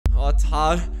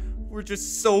Todd, we're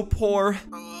just so poor.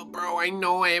 Bro, I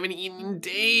know I haven't eaten in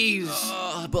days.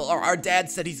 But our dad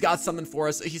said he's got something for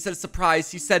us. He said a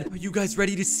surprise. He said, are you guys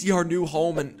ready to see our new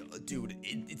home? And dude,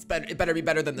 it better be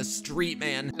better than the street,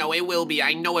 man. No, it will be.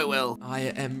 I know it will. I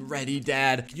am ready,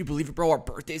 Dad. Can you believe it, bro? Our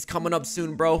birthday's coming up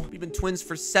soon, bro. We've been twins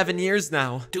for 7 years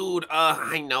now. Dude,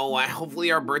 I know.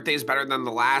 Hopefully our birthday's better than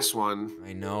the last one.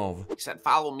 I know. He said,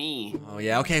 follow me. Oh,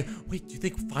 yeah. Okay. Wait, do you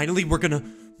think finally we're gonna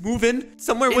move in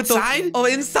somewhere inside? with the... Oh,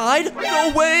 inside?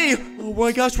 No way. Oh,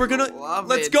 my gosh. We're gonna...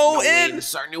 Let's go in. This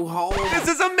is our new home. This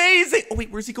is amazing. Oh,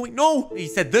 wait. Where's he going? No. He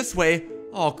said this way.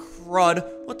 Oh, crud.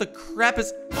 What the crap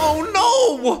is... Oh,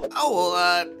 no. Oh,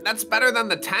 well, that's better than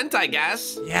the tent, I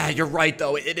guess. Yeah, you're right,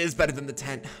 though. It is better than the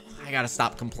tent. I gotta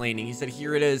stop complaining. He said,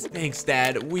 here it is. Thanks,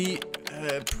 Dad. We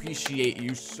appreciate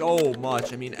you so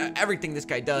much. I mean, everything this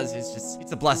guy does is just,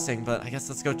 it's a blessing. But I guess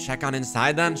let's go check on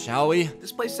inside then, shall we?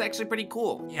 This place is actually pretty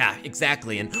cool. Yeah,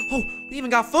 exactly. And, oh, we even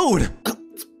got food.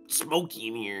 It's smoky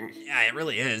in here. Yeah, it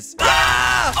really is.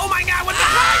 Ah! Oh, my God, what the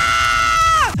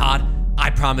heck? Todd, I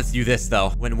promise you this, though.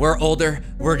 When we're older,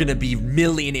 we're gonna be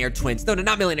millionaire twins. No,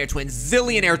 not millionaire twins,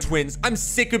 zillionaire twins. I'm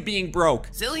sick of being broke.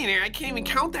 Zillionaire? I can't even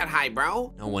count that high,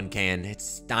 bro. No one can.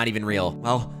 It's not even real.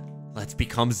 Well, let's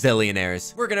become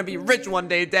zillionaires. We're gonna be rich one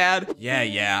day, Dad.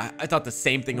 Yeah. I thought the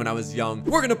same thing when I was young.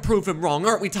 We're gonna prove him wrong,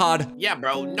 aren't we, Todd? Yeah,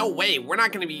 bro. No way. We're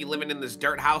not gonna be living in this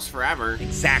dirt house forever.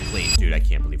 Exactly. Dude, I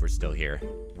can't believe we're still here.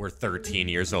 We're 13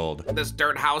 years old. This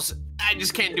dirt house, I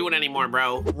just can't do it anymore,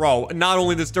 bro. Bro, not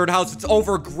only this dirt house, it's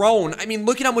overgrown. I mean,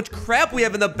 look at how much crap we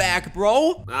have in the back,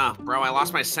 bro. Bro, I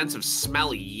lost my sense of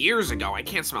smell years ago. I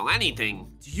can't smell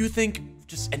anything. Do you think,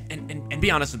 just, and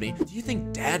be honest with me, do you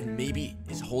think Dad maybe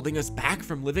is holding us back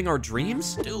from living our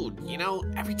dreams? Dude, you know,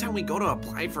 every time we go to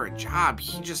apply for a job,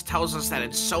 he just tells us that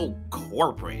it's so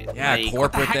corporate. Yeah, like, corporate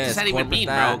what the heck this, does that even mean,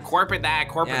 that. bro? Corporate that,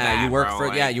 corporate that, Yeah, you work bro. for,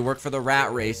 like, yeah, you work for the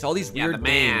rat race, all these weird the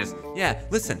man. things. Yeah,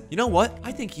 listen, you know what?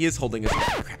 I think he is holding us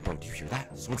back. Crap, bro, do you hear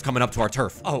that? Someone's coming up to our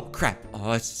turf. Oh, crap.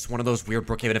 Oh, it's just one of those weird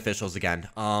Brookhaven officials again.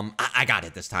 I got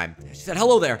it this time. She said,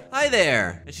 hello there. Hi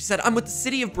there. And she said, I'm with the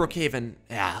city of Brookhaven.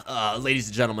 Yeah, ladies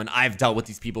and gentlemen, I've dealt with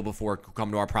these people before who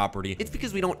come to our property. It's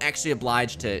because we don't actually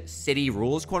oblige to city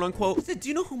rules, quote unquote. She said, do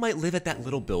you know who might live at that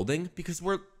little building? Because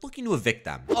we're looking to evict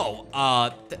them. Oh,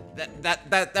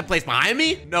 that place behind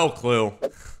me? No clue.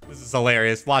 This is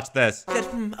hilarious. Watch this.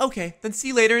 Said, okay, then see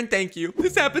you later and thank you.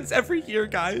 This happens every year,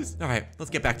 guys. All right,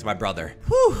 let's get back to my brother.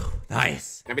 Whew,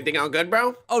 nice. Everything all good,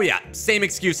 bro? Oh yeah, same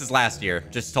excuse as last year.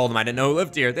 Just told them I didn't know who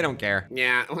lived here. They don't care.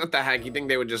 Yeah, what the heck? You think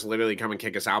they would just literally come and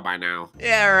kick us out by now?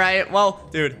 Yeah, right. Well,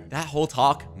 dude, that whole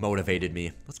talk motivated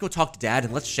me. Let's go talk to Dad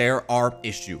and let's share our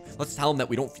issue. Let's tell him that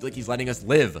we don't feel like he's letting us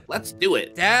live. Let's do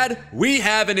it. Dad, we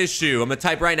have an issue. I'm gonna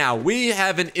type right now. We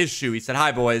have an issue. He said,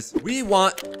 hi, boys. We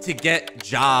want to get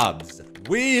jobs.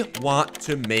 We want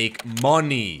to make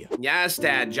money. Yes,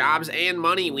 Dad, jobs and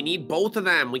money. We need both of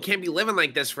them. We can't be living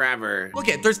like this forever. Look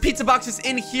at, there's pizza boxes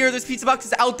in here. There's pizza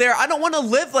boxes out there. I don't want to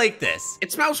live like this.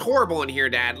 It smells horrible in here,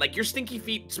 Dad. Like, your stinky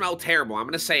feet smell terrible. I'm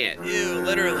gonna say it. Ew,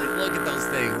 literally, look at those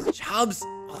things. Jobs,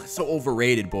 oh, so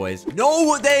overrated, boys.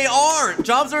 No, they aren't.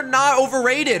 Jobs are not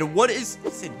overrated.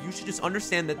 Listen, you should just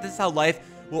understand that this is how life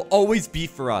will always be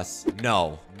for us.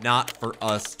 No, not for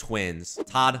us twins.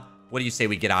 Todd, what do you say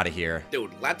we get out of here?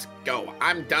 Dude, let's go.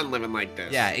 I'm done living like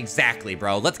this. Yeah, exactly,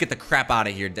 bro. Let's get the crap out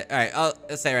of here. All right,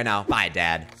 I'll say right now, bye,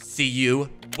 Dad. See you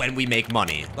when we make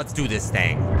money. Let's do this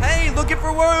thing. Hey, looking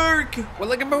for work. We're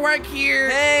looking for work here.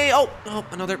 Hey, oh,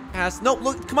 another pass. No,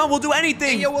 look, come on, we'll do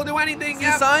anything. Hey, yo, we'll do anything. See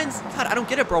the signs? God, I don't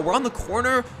get it, bro. We're on the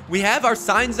corner. We have our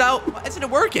signs out. Why isn't it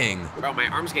working? Bro, my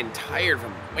arm's getting tired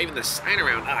from waving the sign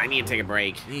around. Oh, I need to take a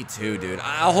break. Me too, dude.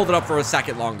 I'll hold it up for a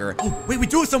second longer. Oh, wait, we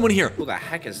do have someone here. Who the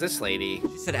heck is this lady?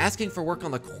 She said asking for work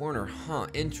on the corner. Huh,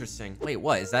 interesting. Wait,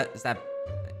 what? Is that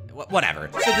whatever.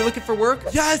 She said you're looking for work?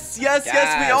 Yes, we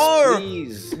are.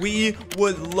 Please. We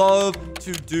would love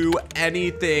to do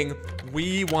anything.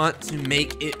 We want to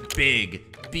make it big.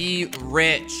 Be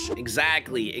rich.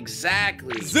 Exactly.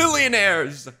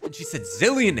 Zillionaires. And she said,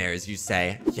 zillionaires, you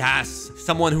say? Yes,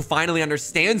 someone who finally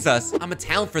understands us. I'm a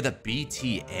talent for the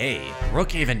BTA,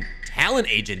 Brookhaven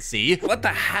Talent Agency. What the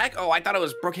heck? Oh, I thought it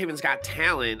was Brookhaven's Got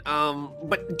Talent.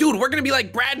 But dude, we're gonna be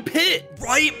like Brad Pitt.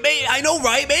 Right, I know,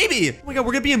 right, maybe. Oh my God,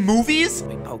 we're gonna be in movies?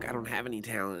 Wait, Poke, I don't have any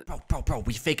talent. Bro,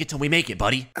 we fake it till we make it,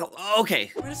 buddy. Oh,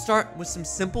 okay. We're gonna start with some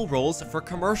simple roles for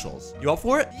commercials. You up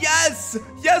for it? Yes,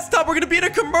 Todd, we're gonna be in a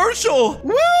commercial.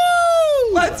 Woo!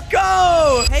 Let's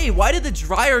go. Hey, Hey, why did the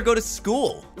dryer go to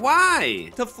school? Why?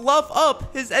 To fluff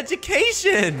up his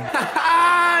education.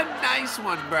 Nice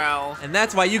one, bro. And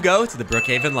that's why you go to the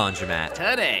Brookhaven laundromat.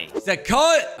 Today. Is that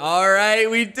cut? All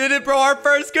right, we did it, bro. Our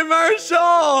first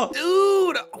commercial.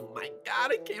 Dude, oh my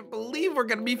God, I can't believe we're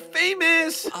gonna be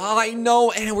famous. Oh, I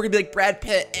know, and we're gonna be like Brad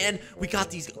Pitt, and we got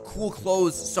these cool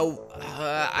clothes, so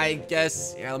I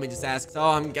guess, yeah, let me just ask. So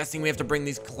I'm guessing we have to bring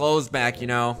these clothes back, you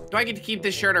know? Do I get to keep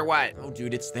this shirt or what? Oh,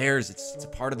 dude, it's theirs. It's a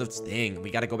part of this thing.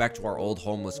 We gotta go back to our old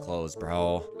homeless clothes,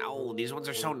 bro. No, these ones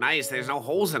are so nice. There's no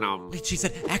holes in them. Wait, she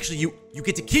said, actually, you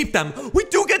get to keep them. We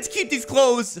do get to keep these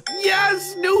clothes.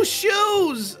 Yes, new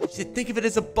shoes. She said, think of it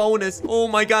as a bonus. Oh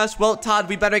my gosh. Well, Todd,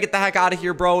 we better get the heck out of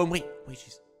here, bro. And wait,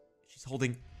 she's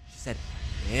holding, she said,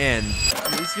 and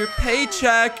here's your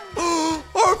paycheck.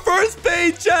 Our first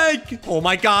paycheck. Oh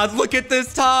my God, look at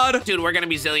this, Todd. Dude, we're gonna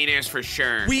be zillionaires for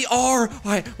sure. We are. All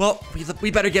right, well, we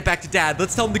better get back to Dad.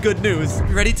 Let's tell him the good news.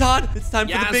 You ready, Todd? It's time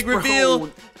for the big reveal.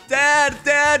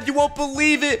 Dad, you won't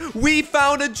believe it. We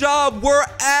found a job. We're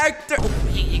actors. Oh,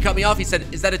 he cut me off. He said,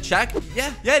 is that a check?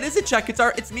 Yeah, it is a check.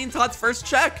 It's me and Todd's first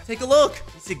check. Take a look.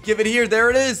 He said, give it here. There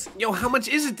it is. Yo, how much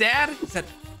is it, Dad? He said,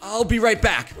 I'll be right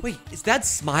back. Wait, is Dad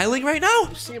smiling right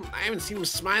now? I haven't seen him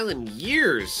smile in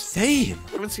years. Same.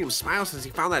 I haven't seen him smile since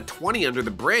he found that 20 under the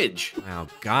bridge. Oh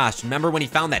gosh, remember when he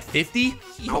found that 50?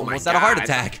 He Oh almost my had a heart God.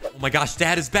 attack. Oh my gosh,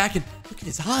 Dad is back and look at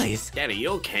his eyes. Dad, are you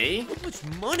okay? How much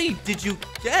money did you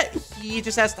get? He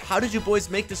just asked, how did you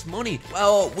boys make this money?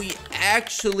 Well, we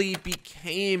actually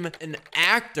became an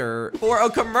actor for a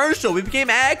commercial. We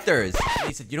became actors. And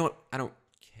he said, you know what? I don't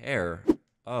care.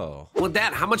 Oh. Well,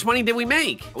 Dad, how much money did we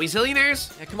make? Are we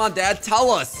zillionaires? Yeah, come on, Dad,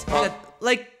 tell us.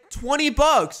 Like 20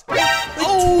 bucks. Like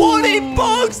 20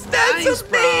 bucks. That's Nice,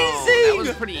 bro. amazing. That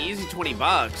was pretty easy, 20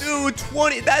 bucks. Dude,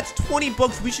 that's 20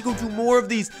 bucks. We should go do more of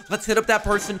these. Let's hit up that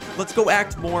person. Let's go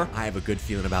act more. I have a good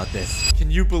feeling about this.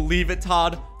 Can you believe it,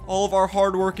 Todd? All of our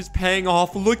hard work is paying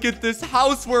off. Look at this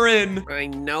house we're in. I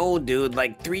know, dude.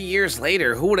 Like 3 years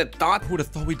later, who would have thought? Who would have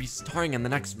thought we'd be starring in the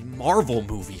next Marvel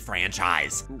movie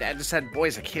franchise? Dad just said,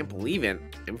 boys, I can't believe it.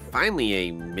 I'm finally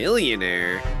a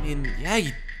millionaire. I mean,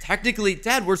 yeah, technically,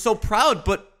 Dad, we're so proud,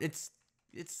 but it's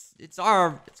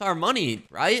our money,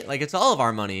 right? Like, it's all of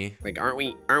our money. Like, aren't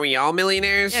we all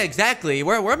millionaires? Yeah, exactly.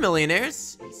 We're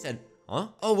millionaires. He said, huh?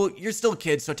 Oh, well, you're still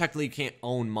kids, so technically you can't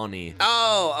own money.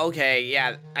 Oh, okay.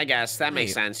 Yeah, I guess that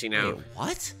makes sense, you know. Wait,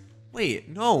 what?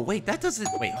 Wait, that doesn't,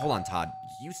 wait, hold on, Todd.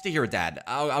 You stay here with Dad.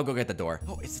 I'll go get the door.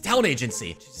 Oh, it's the talent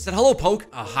agency. She said, hello, Poke.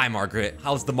 Hi, Margaret.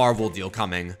 How's the Marvel deal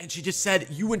coming? And she just said,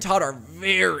 you and Todd are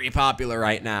very popular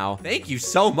right now. Thank you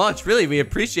so much. Really, we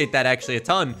appreciate that actually a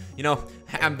ton. You know,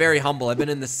 I'm very humble. I've been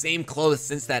in the same clothes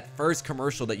since that first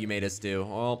commercial that you made us do.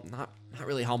 Well, not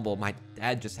really humble. My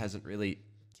dad just hasn't really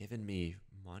given me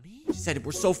money. She said,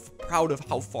 we're so proud of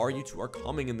how far you two are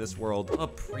coming in this world.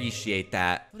 Appreciate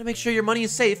that. I want to make sure your money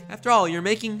is safe. After all, you're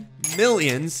making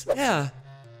millions. Yeah,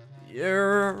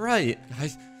 you're right.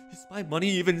 Guys, is my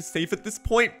money even safe at this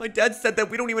point? My dad said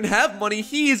that we don't even have money.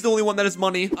 He's the only one that has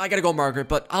money. I gotta go, Margaret,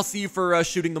 but I'll see you for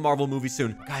shooting the Marvel movie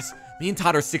soon. Guys, me and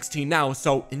Todd are 16 now,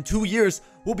 so in 2 years,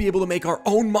 we'll be able to make our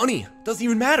own money. Doesn't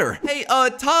even matter. Hey,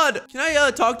 Todd, can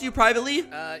I talk to you privately?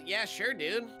 Yeah, sure,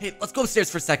 dude. Hey, let's go upstairs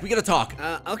for a sec. We gotta talk.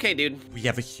 Okay, dude. We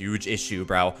have a huge issue,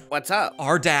 bro. What's up?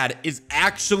 Our dad is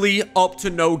actually up to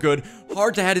no good.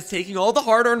 Our dad is taking all the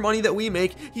hard-earned money that we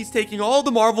make. He's taking all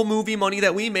the Marvel movie money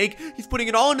that we make. He's putting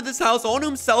it all into this house, all into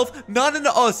himself, not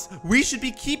into us. We should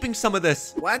be keeping some of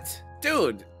this. What?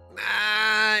 Dude,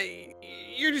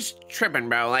 you're just tripping,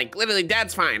 bro. Like, literally,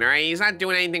 Dad's fine, all right? He's not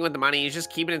doing anything with the money. He's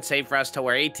just keeping it safe for us till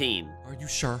we're 18. Are you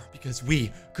sure? Because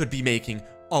we could be making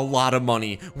a lot of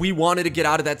money. We wanted to get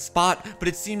out of that spot, but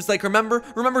it seems like, remember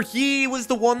he was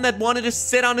the one that wanted to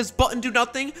sit on his butt and do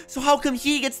nothing? So how come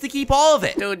he gets to keep all of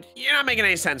it? Dude, you're not making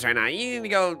any sense right now. You need to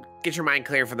go get your mind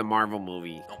clear for the Marvel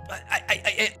movie.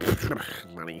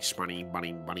 Money,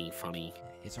 funny.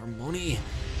 It's our money.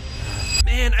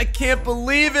 Man, I can't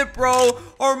believe it, bro.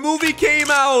 Our movie came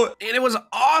out. And it was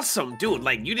awesome, dude.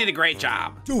 Like, you did a great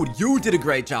job. Dude, you did a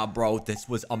great job, bro. This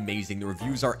was amazing. The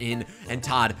reviews are in. And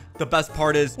Todd, the best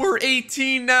part is we're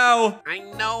 18 now. I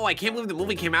know. I can't believe the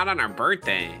movie came out on our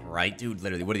birthday. Right, dude?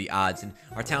 Literally, what are the odds? And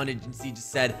our talent agency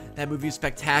just said that movie was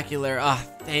spectacular.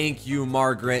 Thank you,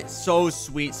 Margaret. So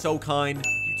sweet, so kind.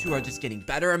 You two are just getting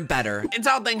better and better. It's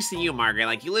all thanks to you, Margaret.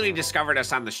 Like, you literally discovered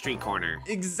us on the street corner.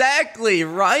 Exactly,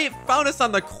 right? Found us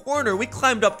on the corner. We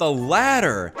climbed up the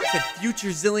ladder. Said future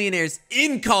zillionaires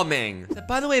incoming. Said,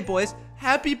 by the way, boys,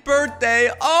 happy birthday.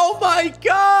 Oh my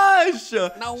gosh.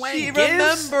 No way. She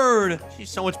remembered. She's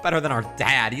so much better than our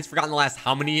dad. He's forgotten the last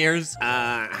how many years?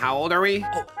 How old are we?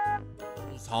 Oh,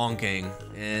 honking.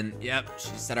 And yep, she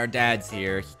said our dad's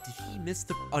here. Did he miss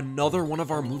another one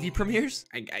of our movie premieres?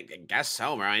 I guess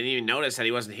so, bro. I didn't even notice that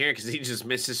he wasn't here because he just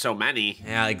misses so many.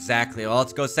 Yeah, exactly. Well,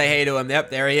 let's go say hey to him. Yep,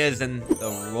 there he is in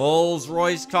the Rolls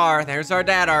Royce car. There's our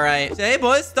dad, all right. Say, hey,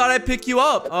 boys, thought I'd pick you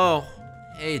up. Oh,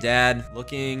 hey, Dad.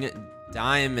 Looking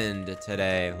diamond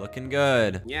today. Looking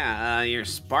good. Yeah, you're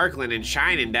sparkling and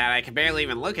shining, Dad. I can barely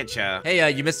even look at you. Hey,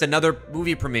 you missed another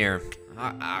movie premiere.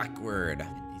 Awkward.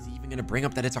 Is he even gonna bring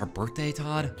up that it's our birthday,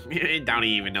 Todd? Donnie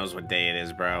even knows what day it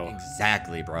is, bro.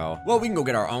 Exactly, bro. Well, we can go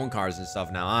get our own cars and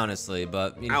stuff now, honestly,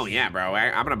 but... Oh, yeah, bro.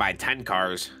 I'm gonna buy 10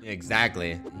 cars.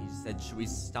 Exactly. He said, should we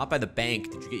stop by the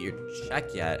bank? Did you get your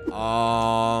check yet?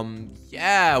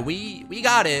 Yeah, we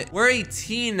got it. We're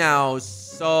 18 now,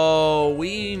 so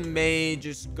we may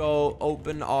just go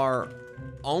open our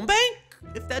own bank?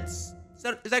 If is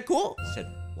that cool? He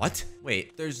said, what?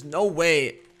 Wait, there's no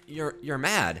way you're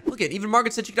mad. Look at, even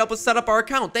Margaret said she could help us set up our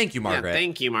account. Thank you, Margaret. Yeah,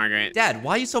 thank you, Margaret. Dad,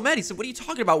 why are you so mad? He said, what are you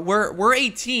talking about? We're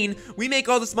 18. We make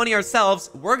all this money ourselves.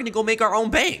 We're gonna go make our own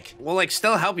bank. We'll like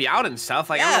still help you out and stuff.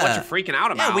 Like, I don't know what you're freaking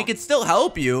out about. Yeah, we could still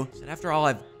help you. He said, after all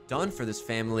I've done for this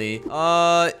family,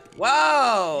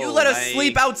 whoa! You let us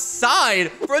sleep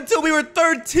outside until we were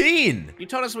 13. You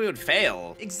told us we would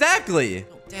fail. Exactly.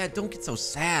 Dad, don't get so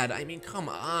sad. I mean, come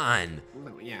on.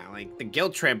 Yeah, like, the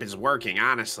guilt trip is working,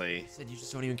 honestly. You said you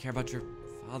just don't even care about your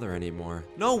father anymore.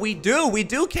 No, we do. We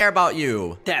do care about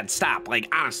you. Dad, stop.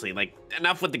 Like, honestly, like,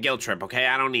 enough with the guilt trip, okay?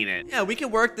 I don't need it. Yeah, we can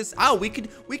work this out. We could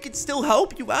still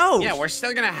help you out. Yeah, we're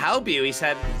still gonna help you, he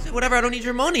said. He said, whatever, I don't need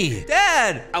your money.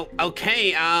 Dad! Oh,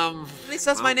 okay, At least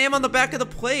that's my name on the back of the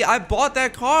plate. I bought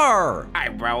that car. All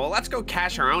right, bro, well, let's go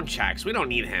cash our own checks. We don't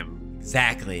need him.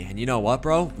 Exactly. And you know what,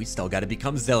 bro? We still got to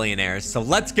become zillionaires. So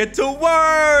let's get to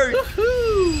work.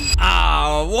 Woohoo!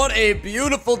 Ah, what a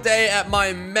beautiful day at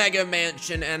my mega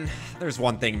mansion. And there's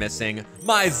one thing missing.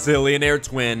 My zillionaire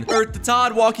twin. Earth to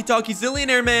Todd, walkie-talkie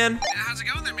zillionaire man. How's it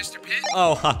going there, Mr. Pitt?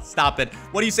 Oh, stop it.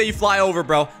 What do you say you fly over,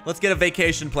 bro? Let's get a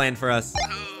vacation planned for us. Oh,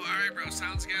 all right, bro.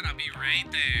 Sounds good. I'll be right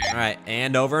there. All right,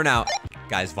 and over and out.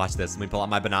 Guys, watch this. Let me pull out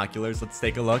my binoculars. Let's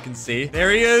take a look and see.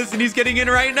 There he is, and he's getting in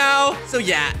right now. So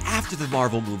yeah, after the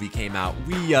Marvel movie came out,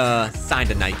 we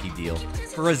signed a Nike deal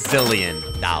for $1 zillion.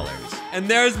 And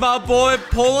there's my boy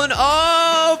pulling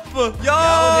up. Yo!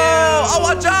 Oh,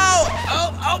 watch out!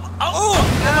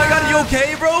 Oh my God, are you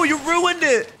okay, bro? You ruined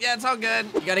it. Yeah, it's all good.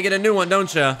 You gotta get a new one,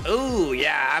 don't you? Ooh,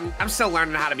 yeah. I'm still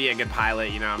learning how to be a good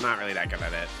pilot. You know, I'm not really that good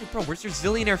at it. Hey, bro, where's your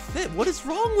zillionaire fit? What is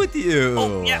wrong with you?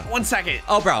 Oh, yeah, 1 second.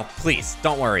 Oh, bro, please,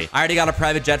 don't worry. I already got a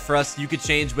private jet for us. You could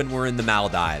change when we're in the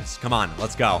Maldives. Come on,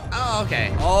 let's go. Oh,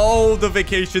 okay. Oh, the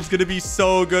vacation's gonna be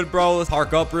so good, bro. Let's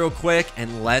park up real quick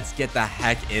and let's get the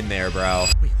heck in there, bro.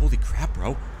 Wait, holy crap,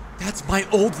 bro. That's my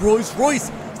old Rolls Royce,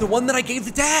 the one that I gave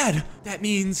to Dad. That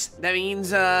means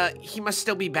he must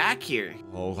still be back here.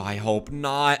 Oh, I hope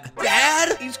not.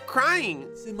 Dad? He's crying.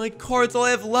 It's in my car. It's all I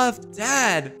have left.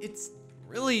 Dad, it's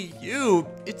really you.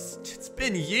 It's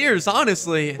been years,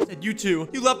 honestly. I said you two.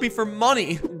 You left me for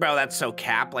money. Bro, that's so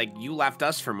cap. Like, you left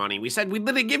us for money. We said we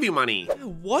didn't give you money.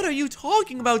 What are you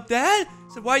talking about, Dad?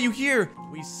 I said, why are you here?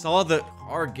 We saw the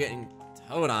car getting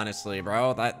towed, honestly,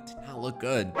 bro. That did not look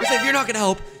good. I said, if you're not gonna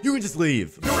help, you can just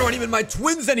leave. You aren't even my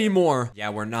twins anymore. Yeah,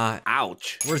 we're not.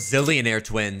 Ouch. We're zillionaire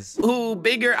twins. Ooh,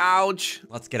 bigger ouch.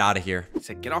 Let's get out of here. I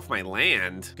said, get off my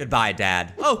land. Goodbye,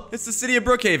 Dad. Oh, it's the city of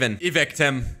Brookhaven. Evict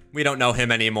him. We don't know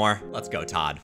him anymore. Let's go, Todd.